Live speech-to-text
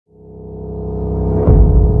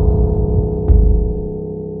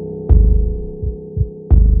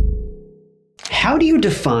do you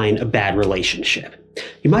define a bad relationship?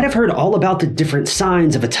 You might have heard all about the different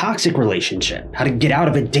signs of a toxic relationship, how to get out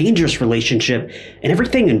of a dangerous relationship, and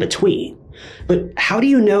everything in between. But how do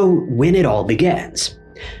you know when it all begins?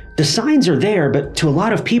 The signs are there, but to a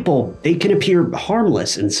lot of people, they can appear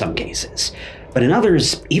harmless in some cases. But in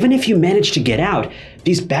others, even if you manage to get out,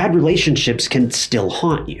 these bad relationships can still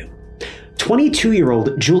haunt you.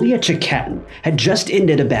 22-year-old Giulia Cecchettin had just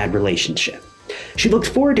ended a bad relationship. She looked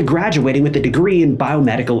forward to graduating with a degree in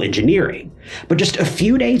biomedical engineering, but just a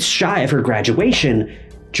few days shy of her graduation,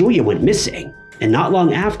 Giulia went missing, and not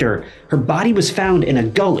long after, her body was found in a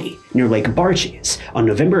gully near Lake Barches on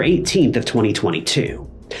November 18th of 2022.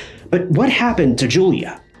 But what happened to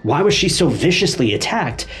Giulia? Why was she so viciously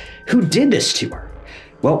attacked? Who did this to her?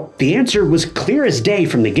 Well, the answer was clear as day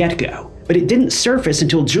from the get-go, but it didn't surface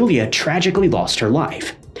until Giulia tragically lost her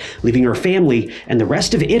life, leaving her family and the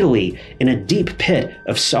rest of Italy in a deep pit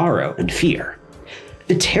of sorrow and fear.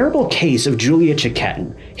 The terrible case of Giulia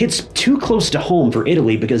Cecchettin hits too close to home for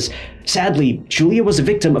Italy because, sadly, Giulia was a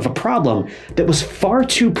victim of a problem that was far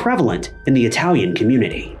too prevalent in the Italian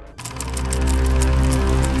community.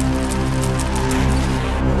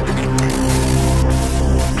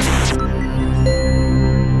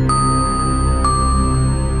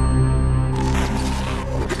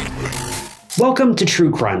 Welcome to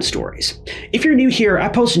True Crime Stories. If you're new here, I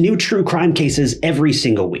post new true crime cases every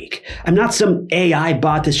single week. I'm not some AI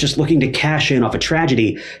bot that's just looking to cash in off a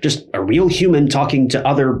tragedy, just a real human talking to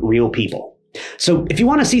other real people. So if you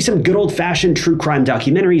want to see some good old-fashioned true crime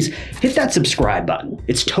documentaries, hit that subscribe button.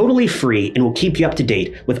 It's totally free and will keep you up to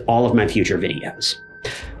date with all of my future videos.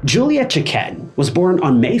 Giulia Cecchettin was born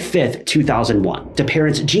on May 5th, 2001 to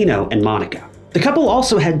parents Gino and Monica. The couple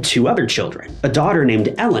also had two other children, a daughter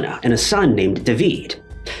named Elena and a son named David.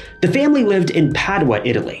 The family lived in Padua,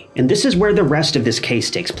 Italy, and this is where the rest of this case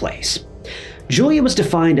takes place. Giulia was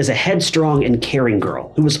defined as a headstrong and caring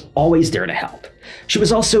girl who was always there to help. She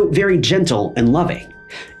was also very gentle and loving.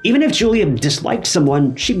 Even if Giulia disliked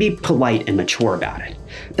someone, she'd be polite and mature about it.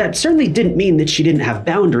 That certainly didn't mean that she didn't have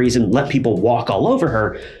boundaries and let people walk all over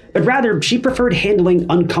her, but rather she preferred handling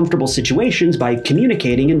uncomfortable situations by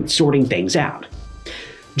communicating and sorting things out.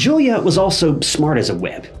 Giulia was also smart as a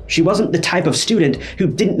whip. She wasn't the type of student who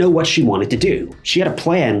didn't know what she wanted to do. She had a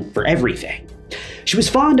plan for everything. She was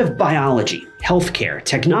fond of biology, healthcare,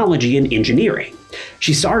 technology, and engineering.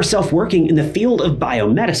 She saw herself working in the field of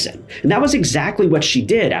biomedicine, and that was exactly what she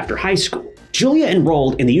did after high school. Giulia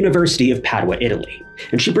enrolled in the University of Padua, Italy,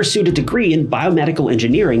 and she pursued a degree in biomedical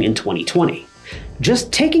engineering in 2020.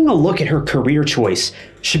 Just taking a look at her career choice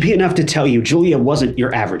should be enough to tell you Giulia wasn't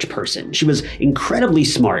your average person. She was incredibly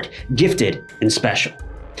smart, gifted, and special.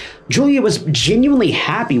 Giulia was genuinely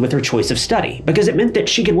happy with her choice of study because it meant that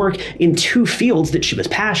she could work in two fields that she was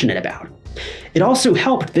passionate about. It also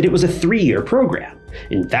helped that it was a 3-year program.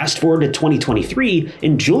 And fast forward to 2023,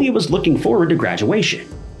 and Giulia was looking forward to graduation.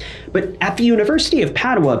 But at the University of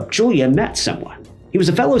Padua, Giulia met someone. He was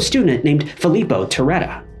a fellow student named Filippo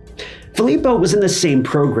Torretta. Filippo was in the same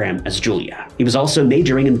program as Giulia. He was also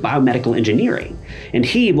majoring in biomedical engineering, and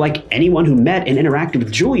he, like anyone who met and interacted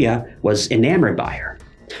with Giulia, was enamored by her.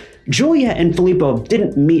 Giulia and Filippo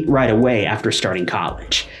didn't meet right away after starting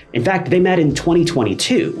college. In fact, they met in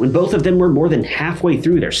 2022, when both of them were more than halfway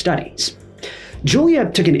through their studies.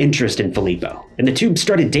 Giulia took an interest in Filippo, and the two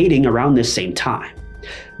started dating around this same time.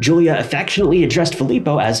 Giulia affectionately addressed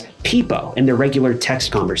Filippo as Pippo in their regular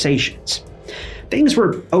text conversations. Things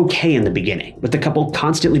were okay in the beginning, with the couple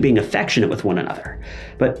constantly being affectionate with one another,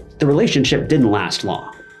 but the relationship didn't last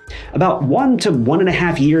long. About 1 to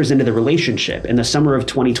 1.5 years into the relationship, in the summer of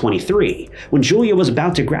 2023, when Giulia was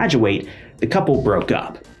about to graduate, the couple broke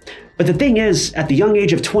up. But the thing is, at the young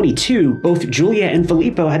age of 22, both Giulia and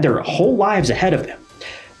Filippo had their whole lives ahead of them.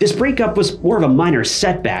 This breakup was more of a minor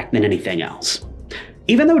setback than anything else.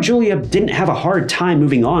 Even though Giulia didn't have a hard time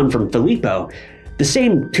moving on from Filippo, the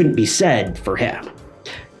same couldn't be said for him.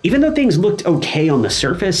 Even though things looked okay on the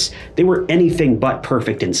surface, they were anything but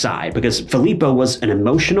perfect inside because Filippo was an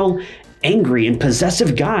emotional, angry, and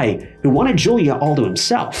possessive guy who wanted Giulia all to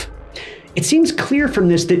himself. It seems clear from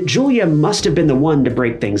this that Giulia must have been the one to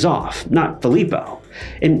break things off, not Filippo,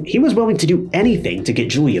 and he was willing to do anything to get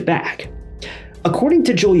Giulia back. According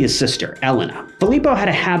to Giulia's sister, Elena, Filippo had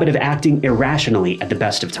a habit of acting irrationally at the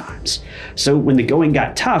best of times. So when the going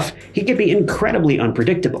got tough, he could be incredibly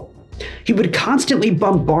unpredictable. He would constantly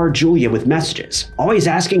bombard Giulia with messages, always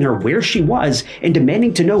asking her where she was and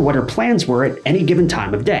demanding to know what her plans were at any given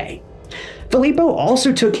time of day. Filippo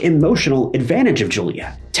also took emotional advantage of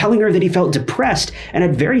Giulia, telling her that he felt depressed and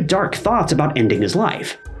had very dark thoughts about ending his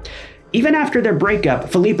life. Even after their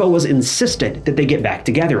breakup, Filippo was insistent that they get back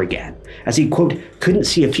together again, as he, quote, couldn't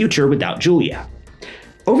see a future without Giulia.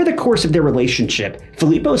 Over the course of their relationship,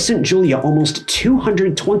 Filippo sent Giulia almost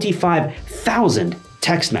 225,000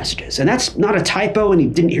 text messages. And that's not a typo, and he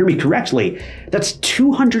didn't hear me correctly. That's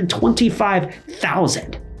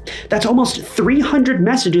 225,000. That's almost 300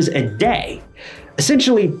 messages a day.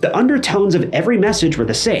 Essentially, the undertones of every message were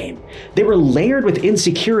the same. They were layered with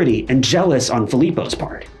insecurity and jealous on Filippo's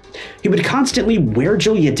part. He would constantly wear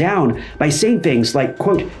Giulia down by saying things like,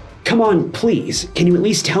 quote, "Come on, please, can you at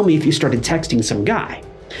least tell me if you started texting some guy?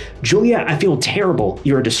 Giulia, I feel terrible,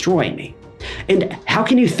 you're destroying me. And how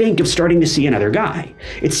can you think of starting to see another guy?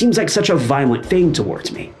 It seems like such a violent thing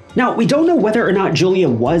towards me." Now, we don't know whether or not Giulia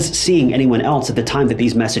was seeing anyone else at the time that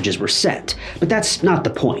these messages were sent, but that's not the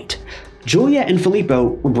point. Giulia and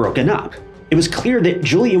Filippo were broken up. It was clear that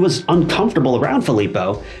Giulia was uncomfortable around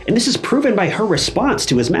Filippo, and this is proven by her response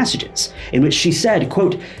to his messages, in which she said,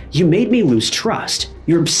 quote, "You made me lose trust.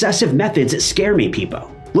 Your obsessive methods scare me, Pippo.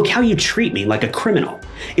 Look how you treat me like a criminal.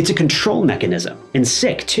 It's a control mechanism, and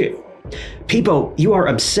sick too. Pippo, you are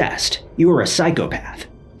obsessed. You are a psychopath."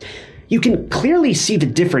 You can clearly see the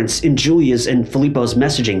difference in Giulia's and Filippo's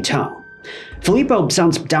messaging tone. Filippo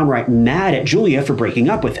sounds downright mad at Giulia for breaking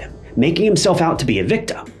up with him, making himself out to be a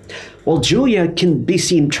victim, while Giulia can be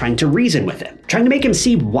seen trying to reason with him, trying to make him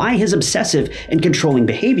see why his obsessive and controlling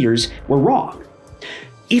behaviors were wrong.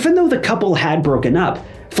 Even though the couple had broken up,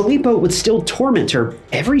 Filippo would still torment her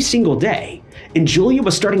every single day, and Giulia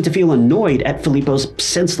was starting to feel annoyed at Filippo's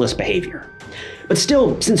senseless behavior. But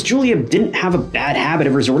still, since Giulia didn't have a bad habit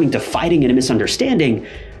of resorting to fighting and a misunderstanding,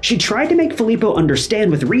 she tried to make Filippo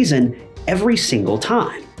understand with reason every single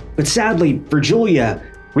time. But sadly, for Giulia,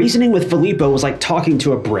 reasoning with Filippo was like talking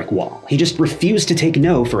to a brick wall. He just refused to take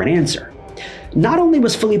no for an answer. Not only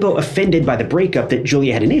was Filippo offended by the breakup that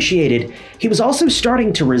Giulia had initiated, he was also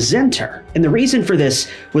starting to resent her, and the reason for this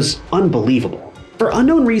was unbelievable. For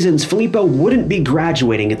unknown reasons, Filippo wouldn't be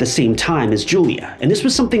graduating at the same time as Giulia, and this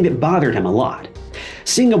was something that bothered him a lot.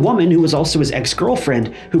 Seeing a woman who was also his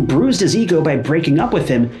ex-girlfriend who bruised his ego by breaking up with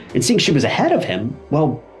him and seeing she was ahead of him,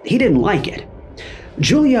 well, he didn't like it.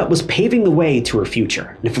 Giulia was paving the way to her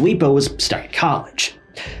future, and Filippo was stuck at college.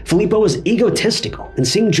 Filippo was egotistical, and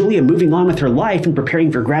seeing Giulia moving on with her life and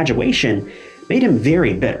preparing for graduation made him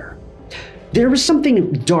very bitter. There was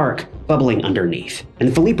something dark bubbling underneath,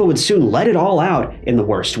 and Filippo would soon let it all out in the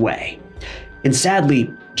worst way. And sadly,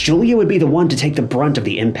 Giulia would be the one to take the brunt of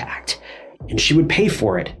the impact, and she would pay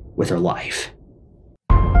for it with her life.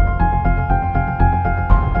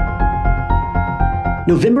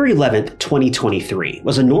 November 11th, 2023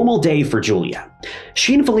 was a normal day for Giulia.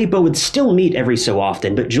 She and Filippo would still meet every so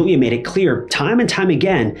often, but Giulia made it clear time and time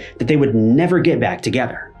again that they would never get back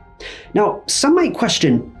together. Now, some might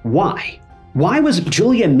question why. Why was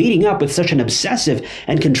Giulia meeting up with such an obsessive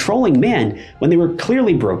and controlling man when they were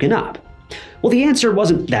clearly broken up? Well, the answer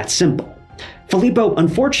wasn't that simple. Filippo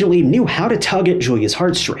unfortunately knew how to tug at Giulia's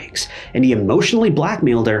heartstrings, and he emotionally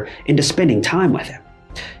blackmailed her into spending time with him.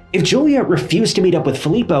 If Giulia refused to meet up with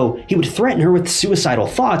Filippo, he would threaten her with suicidal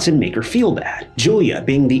thoughts and make her feel bad. Giulia,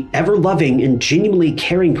 being the ever-loving and genuinely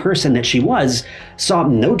caring person that she was, saw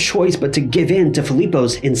no choice but to give in to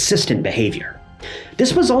Filippo's insistent behavior.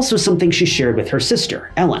 This was also something she shared with her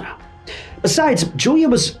sister, Elena. Besides, Giulia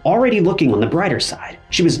was already looking on the brighter side.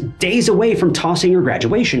 She was days away from tossing her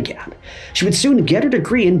graduation cap. She would soon get her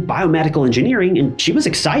degree in biomedical engineering, and she was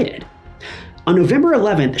excited. On November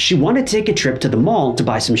 11th, she wanted to take a trip to the mall to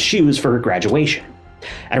buy some shoes for her graduation.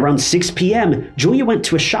 At around 6 p.m., Giulia went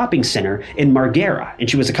to a shopping center in Marghera, and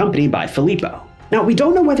she was accompanied by Filippo. Now, we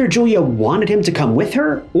don't know whether Giulia wanted him to come with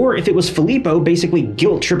her, or if it was Filippo basically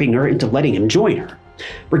guilt-tripping her into letting him join her.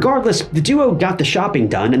 Regardless, the duo got the shopping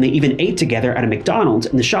done, and they even ate together at a McDonald's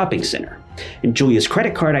in the shopping center. And Giulia's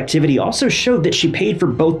credit card activity also showed that she paid for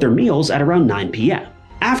both their meals at around 9 p.m.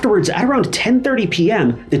 Afterwards, at around 10:30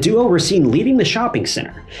 p.m., the duo were seen leaving the shopping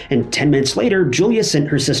center, and 10 minutes later, Giulia sent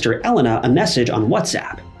her sister Elena a message on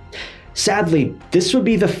WhatsApp. Sadly, this would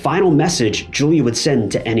be the final message Giulia would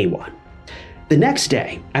send to anyone. The next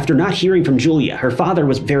day, after not hearing from Giulia, her father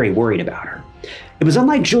was very worried about her. It was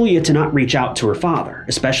unlike Giulia to not reach out to her father,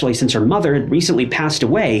 especially since her mother had recently passed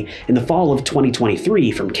away in the fall of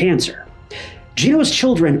 2023 from cancer. Gino's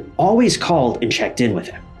children always called and checked in with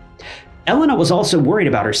him. Elena was also worried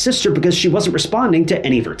about her sister because she wasn't responding to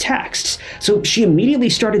any of her texts, so she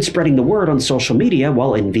immediately started spreading the word on social media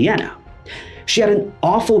while in Vienna. She had an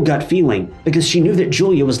awful gut feeling because she knew that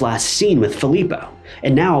Giulia was last seen with Filippo,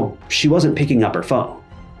 and now she wasn't picking up her phone.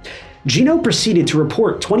 Gino proceeded to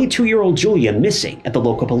report 22-year-old Giulia missing at the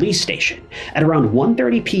local police station at around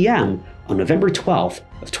 1:30 p.m. on November 12th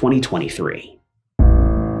of 2023.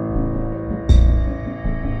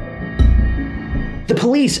 The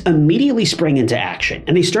police immediately sprang into action,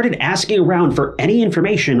 and they started asking around for any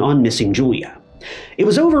information on missing Giulia. It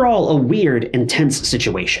was overall a weird and tense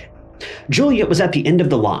situation. Giulia was at the end of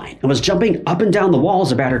the line and was jumping up and down the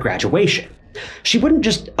walls about her graduation. She wouldn't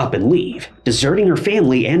just up and leave, deserting her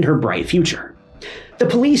family and her bright future. The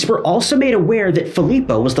police were also made aware that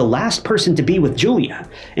Filippo was the last person to be with Giulia,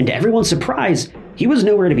 and to everyone's surprise, he was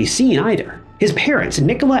nowhere to be seen either. His parents,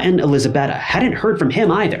 Nicola and Elisabetta, hadn't heard from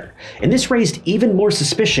him either, and this raised even more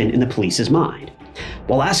suspicion in the police's mind.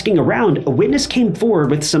 While asking around, a witness came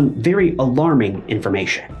forward with some very alarming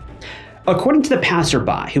information. According to the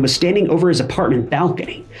passerby who was standing over his apartment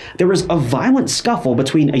balcony, there was a violent scuffle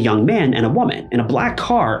between a young man and a woman in a black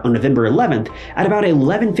car on November 11th at about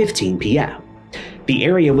 11:15 p.m. The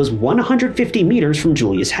area was 150 meters from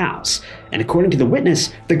Giulia's house, and according to the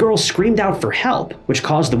witness, the girl screamed out for help, which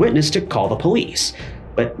caused the witness to call the police.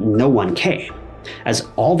 But no one came, as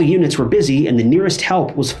all the units were busy and the nearest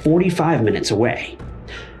help was 45 minutes away.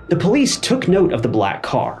 The police took note of the black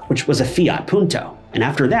car, which was a Fiat Punto, and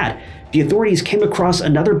after that, the authorities came across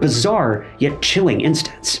another bizarre yet chilling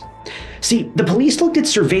instance. See, the police looked at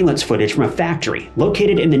surveillance footage from a factory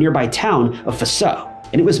located in the nearby town of Faso,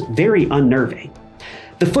 and it was very unnerving.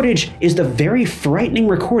 The footage is the very frightening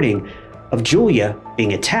recording of Giulia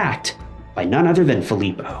being attacked by none other than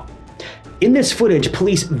Filippo. In this footage,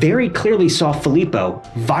 police very clearly saw Filippo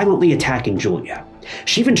violently attacking Giulia.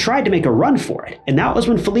 She even tried to make a run for it, and that was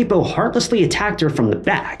when Filippo heartlessly attacked her from the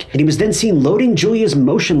back, and he was then seen loading Giulia's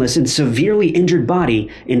motionless and severely injured body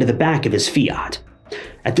into the back of his Fiat.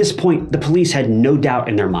 At this point, the police had no doubt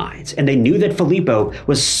in their minds, and they knew that Filippo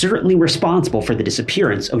was certainly responsible for the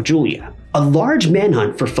disappearance of Giulia. A large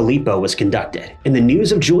manhunt for Filippo was conducted, and the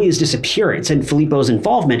news of Giulia's disappearance and Filippo's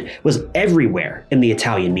involvement was everywhere in the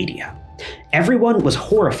Italian media. Everyone was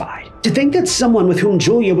horrified. To think that someone with whom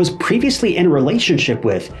Giulia was previously in a relationship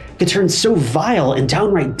with could turn so vile and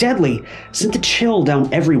downright deadly sent a chill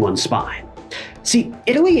down everyone's spine. See,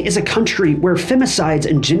 Italy is a country where femicides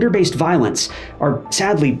and gender-based violence are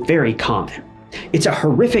sadly very common. It's a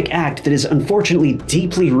horrific act that is unfortunately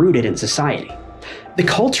deeply rooted in society. The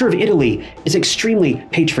culture of Italy is extremely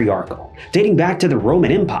patriarchal, dating back to the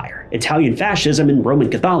Roman Empire, Italian fascism, and Roman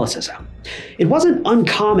Catholicism. It wasn't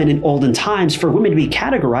uncommon in olden times for women to be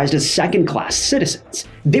categorized as second-class citizens.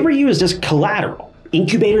 They were used as collateral,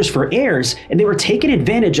 incubators for heirs, and they were taken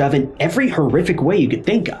advantage of in every horrific way you could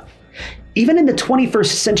think of. Even in the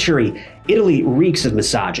 21st century, Italy reeks of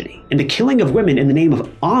misogyny, and the killing of women in the name of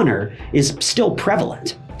honor is still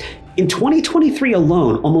prevalent. In 2023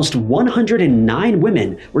 alone, almost 109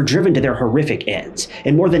 women were driven to their horrific ends,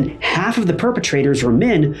 and more than half of the perpetrators were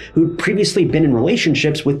men who'd previously been in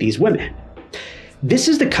relationships with these women. This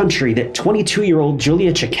is the country that 22-year-old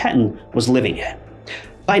Giulia Cecchettin was living in.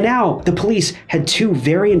 By now, the police had two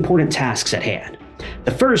very important tasks at hand.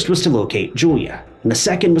 The first was to locate Giulia, and the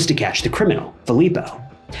second was to catch the criminal, Filippo.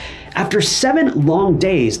 After 7 long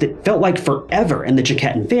days that felt like forever in the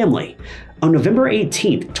Cecchettin family, on November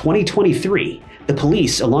 18, 2023, the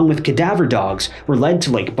police, along with cadaver dogs, were led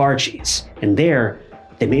to Lake Barches, and there,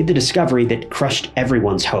 they made the discovery that crushed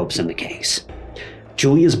everyone's hopes in the case.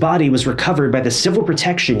 Giulia's body was recovered by the Civil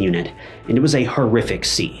Protection Unit, and it was a horrific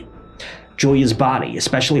scene. Giulia's body,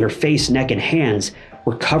 especially her face, neck, and hands,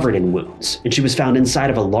 were covered in wounds, and she was found inside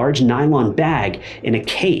of a large nylon bag in a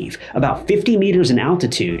cave about 50 meters in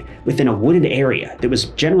altitude within a wooded area that was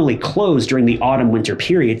generally closed during the autumn-winter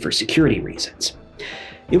period for security reasons.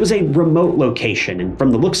 It was a remote location, and from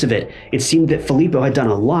the looks of it, it seemed that Filippo had done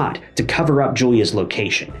a lot to cover up Giulia's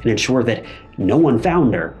location and ensure that no one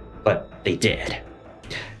found her, but they did.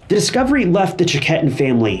 The discovery left the Cecchettin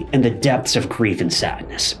family in the depths of grief and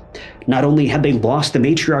sadness. Not only had they lost the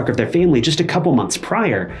matriarch of their family just a couple months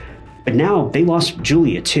prior, but now they lost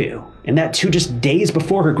Giulia too, and that too just days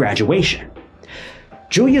before her graduation.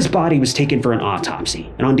 Giulia's body was taken for an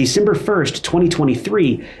autopsy, and on December 1st,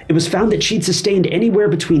 2023, it was found that she'd sustained anywhere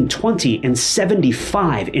between 20 and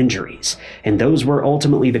 75 injuries, and those were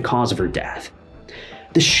ultimately the cause of her death.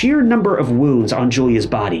 The sheer number of wounds on Giulia's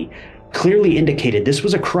body clearly indicated this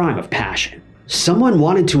was a crime of passion. Someone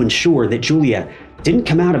wanted to ensure that Giulia didn't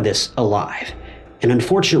come out of this alive, and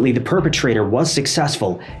unfortunately the perpetrator was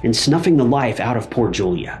successful in snuffing the life out of poor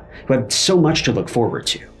Giulia, who had so much to look forward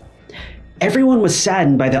to. Everyone was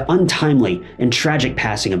saddened by the untimely and tragic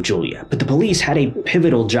passing of Giulia, but the police had a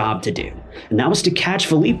pivotal job to do, and that was to catch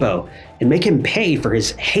Filippo and make him pay for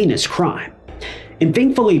his heinous crime. And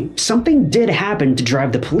thankfully, something did happen to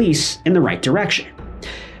drive the police in the right direction.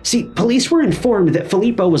 See, police were informed that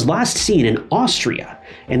Filippo was last seen in Austria,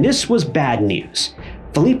 and this was bad news.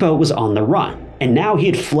 Filippo was on the run, and now he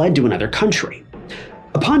had fled to another country.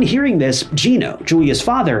 Upon hearing this, Gino, Giulia's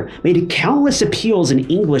father, made countless appeals in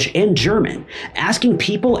English and German, asking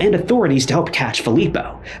people and authorities to help catch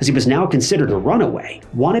Filippo, as he was now considered a runaway,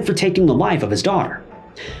 wanted for taking the life of his daughter.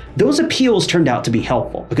 Those appeals turned out to be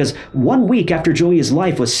helpful, because 1 week after Giulia's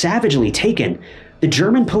life was savagely taken, the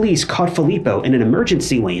German police caught Filippo in an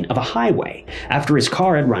emergency lane of a highway after his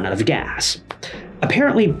car had run out of gas.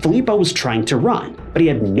 Apparently, Filippo was trying to run, but he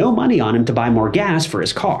had no money on him to buy more gas for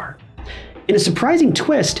his car. In a surprising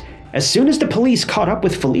twist, as soon as the police caught up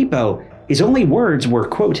with Filippo, his only words were,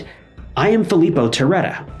 quote, "I am Filippo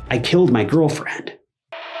Terretta. I killed my girlfriend."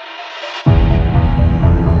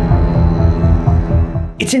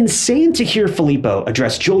 It's insane to hear Filippo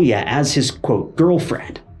address Giulia as his, quote,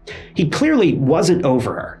 girlfriend. He clearly wasn't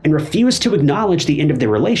over her and refused to acknowledge the end of their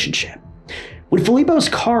relationship. When Filippo's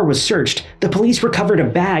car was searched, the police recovered a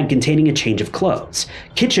bag containing a change of clothes,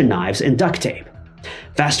 kitchen knives, and duct tape.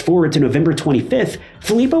 Fast forward to November 25th,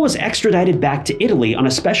 Filippo was extradited back to Italy on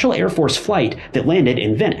a special Air Force flight that landed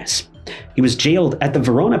in Venice. He was jailed at the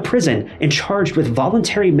Verona prison and charged with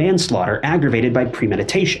voluntary manslaughter aggravated by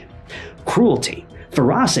premeditation, cruelty,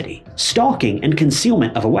 ferocity, stalking, and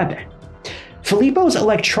concealment of a weapon. Filippo's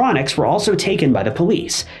electronics were also taken by the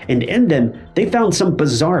police, and in them, they found some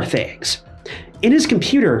bizarre things. In his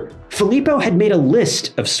computer, Filippo had made a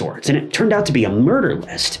list of sorts, and it turned out to be a murder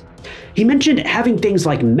list. He mentioned having things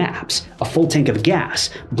like maps, a full tank of gas,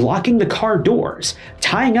 blocking the car doors,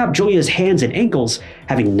 tying up Giulia's hands and ankles,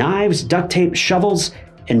 having knives, duct tape, shovels,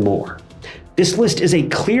 and more. This list is a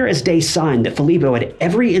clear as day sign that Filippo had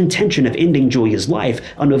every intention of ending Giulia's life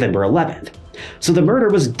on November 11th. So the murder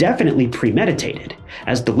was definitely premeditated,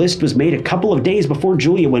 as the list was made a couple of days before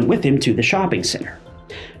Giulia went with him to the shopping center.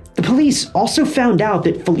 The police also found out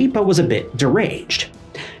that Filippo was a bit deranged.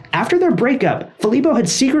 After their breakup, Filippo had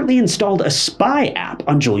secretly installed a spy app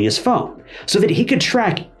on Giulia's phone so that he could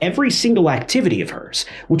track every single activity of hers,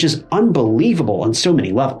 which is unbelievable on so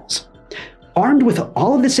many levels. Armed with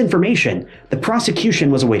all of this information, the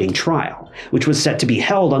prosecution was awaiting trial, which was set to be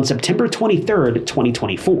held on September 23rd,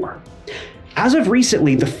 2024. As of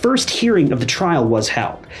recently, the first hearing of the trial was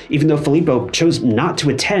held. Even though Filippo chose not to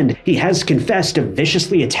attend, he has confessed to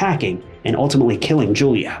viciously attacking and ultimately killing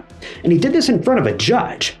Giulia. And he did this in front of a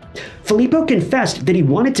judge. Filippo confessed that he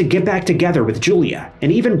wanted to get back together with Giulia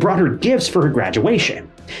and even brought her gifts for her graduation.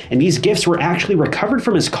 And these gifts were actually recovered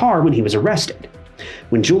from his car when he was arrested.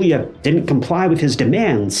 When Giulia didn't comply with his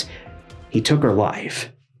demands, he took her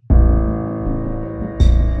life.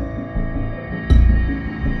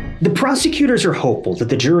 The prosecutors are hopeful that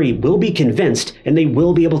the jury will be convinced and they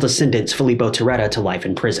will be able to sentence Filippo Terretta to life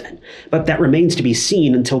in prison, but that remains to be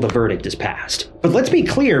seen until the verdict is passed. But let's be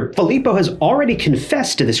clear, Filippo has already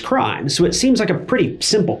confessed to this crime, so it seems like a pretty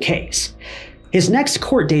simple case. His next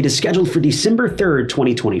court date is scheduled for December 3rd,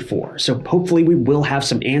 2024, so hopefully we will have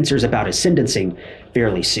some answers about his sentencing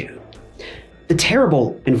fairly soon. The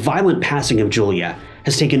terrible and violent passing of Giulia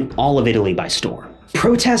has taken all of Italy by storm.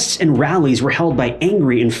 Protests and rallies were held by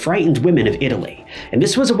angry and frightened women of Italy, and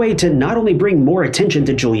this was a way to not only bring more attention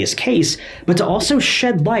to Giulia's case, but to also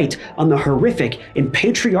shed light on the horrific and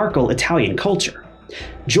patriarchal Italian culture.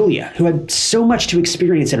 Giulia, who had so much to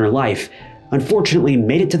experience in her life, unfortunately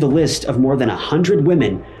made it to the list of more than 100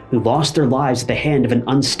 women who lost their lives at the hand of an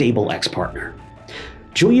unstable ex-partner.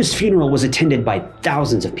 Giulia's funeral was attended by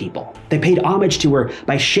thousands of people. They paid homage to her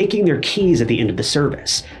by shaking their keys at the end of the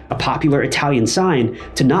service, a popular Italian sign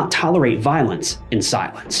to not tolerate violence in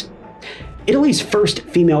silence. Italy's first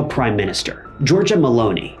female prime minister, Giorgia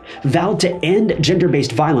Meloni, vowed to end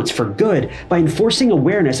gender-based violence for good by enforcing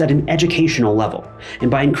awareness at an educational level,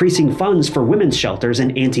 and by increasing funds for women's shelters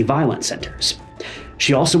and anti-violence centers.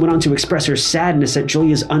 She also went on to express her sadness at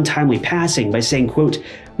Giulia's untimely passing by saying, quote,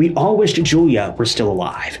 "We all wished Giulia were still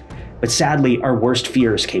alive, but sadly our worst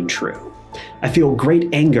fears came true. I feel great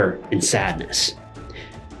anger and sadness."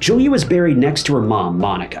 Giulia was buried next to her mom,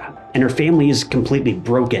 Monica, and her family is completely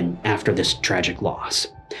broken after this tragic loss.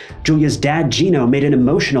 Giulia's dad, Gino, made an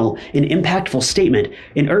emotional and impactful statement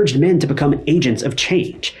and urged men to become agents of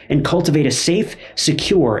change and cultivate a safe,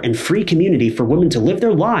 secure, and free community for women to live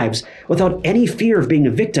their lives without any fear of being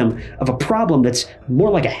a victim of a problem that's more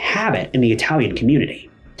like a habit in the Italian community.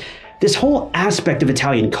 This whole aspect of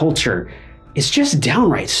Italian culture is just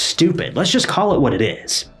downright stupid. Let's just call it what it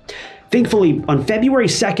is. Thankfully, on February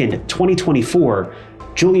 2nd, 2024,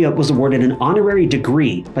 Giulia was awarded an honorary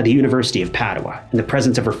degree by the University of Padua in the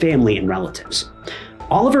presence of her family and relatives.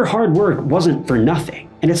 All of her hard work wasn't for nothing,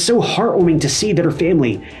 and it's so heartwarming to see that her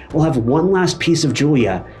family will have one last piece of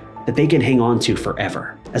Giulia that they can hang on to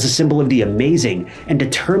forever, as a symbol of the amazing and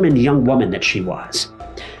determined young woman that she was.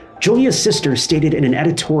 Giulia's sister stated in an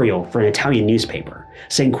editorial for an Italian newspaper,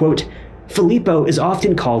 saying, quote, "Filippo is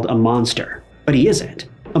often called a monster, but he isn't.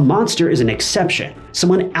 A monster is an exception,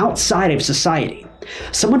 someone outside of society,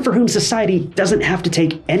 someone for whom society doesn't have to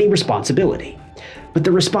take any responsibility. But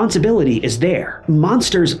the responsibility is there.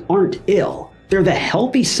 Monsters aren't ill. They're the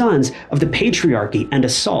healthy sons of the patriarchy and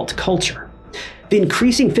assault culture. The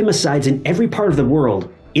increasing femicides in every part of the world,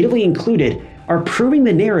 Italy included, are proving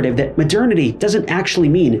the narrative that modernity doesn't actually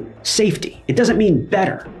mean safety. It doesn't mean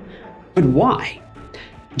better. But why?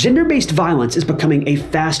 Gender-based violence is becoming a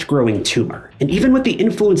fast-growing tumor, and even with the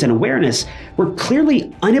influence and awareness, we're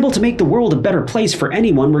clearly unable to make the world a better place for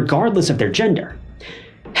anyone regardless of their gender.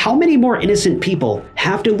 How many more innocent people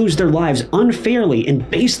have to lose their lives unfairly and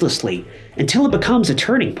baselessly until it becomes a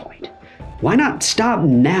turning point? Why not stop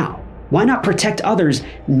now? Why not protect others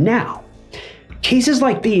now? Cases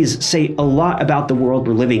like these say a lot about the world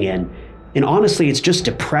we're living in, and honestly, it's just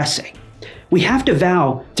depressing. We have to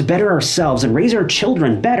vow to better ourselves and raise our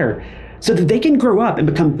children better so that they can grow up and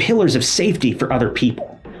become pillars of safety for other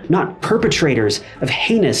people, not perpetrators of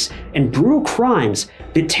heinous and brutal crimes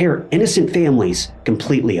that tear innocent families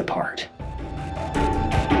completely apart.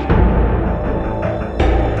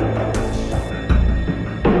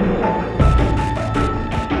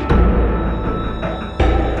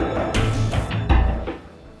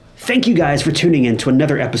 Thank you guys for tuning in to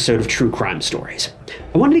another episode of True Crime Stories.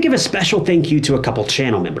 I wanted to give a special thank you to a couple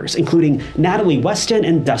channel members, including Natalie Weston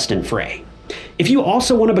and Dustin Frey. If you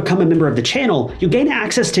also want to become a member of the channel, you'll gain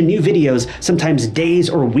access to new videos sometimes days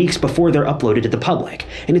or weeks before they're uploaded to the public,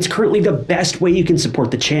 and it's currently the best way you can support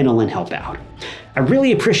the channel and help out. I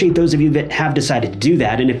really appreciate those of you that have decided to do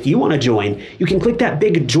that, and if you want to join, you can click that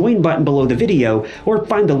big join button below the video or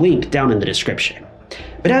find the link down in the description.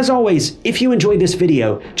 But as always, if you enjoyed this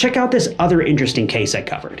video, check out this other interesting case I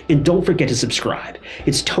covered, and don't forget to subscribe.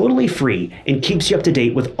 It's totally free and keeps you up to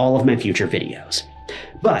date with all of my future videos.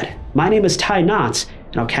 But my name is Ty Knotts,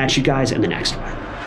 and I'll catch you guys in the next one.